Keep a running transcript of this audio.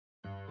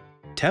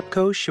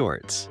TEPCO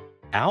Shorts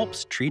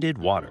ALPS treated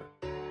water.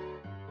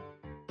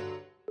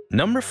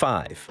 Number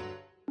 5.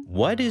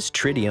 What is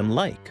tritium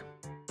like?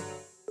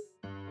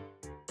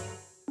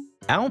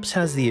 ALPS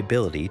has the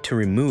ability to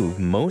remove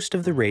most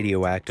of the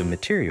radioactive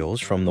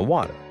materials from the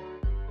water,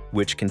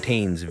 which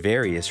contains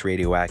various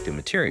radioactive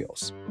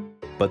materials.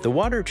 But the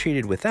water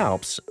treated with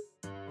ALPS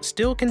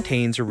still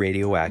contains a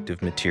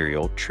radioactive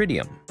material,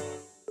 tritium.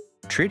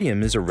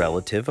 Tritium is a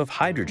relative of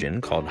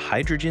hydrogen called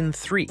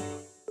hydrogen-3.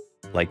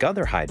 Like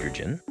other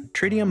hydrogen,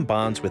 tritium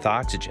bonds with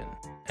oxygen,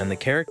 and the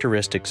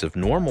characteristics of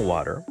normal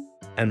water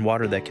and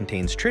water that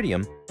contains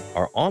tritium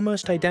are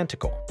almost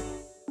identical.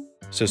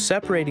 So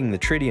separating the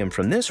tritium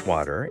from this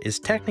water is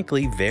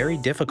technically very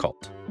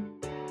difficult.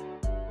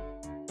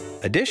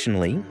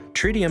 Additionally,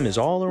 tritium is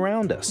all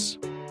around us.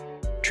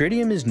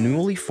 Tritium is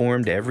newly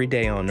formed every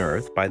day on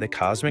Earth by the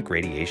cosmic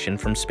radiation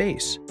from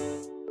space,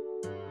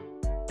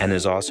 and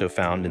is also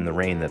found in the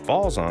rain that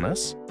falls on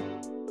us,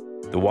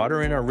 the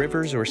water in our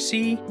rivers or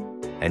sea,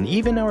 and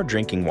even our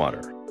drinking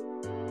water.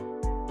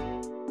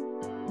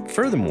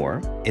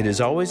 Furthermore, it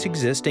is always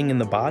existing in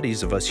the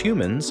bodies of us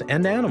humans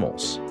and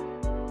animals.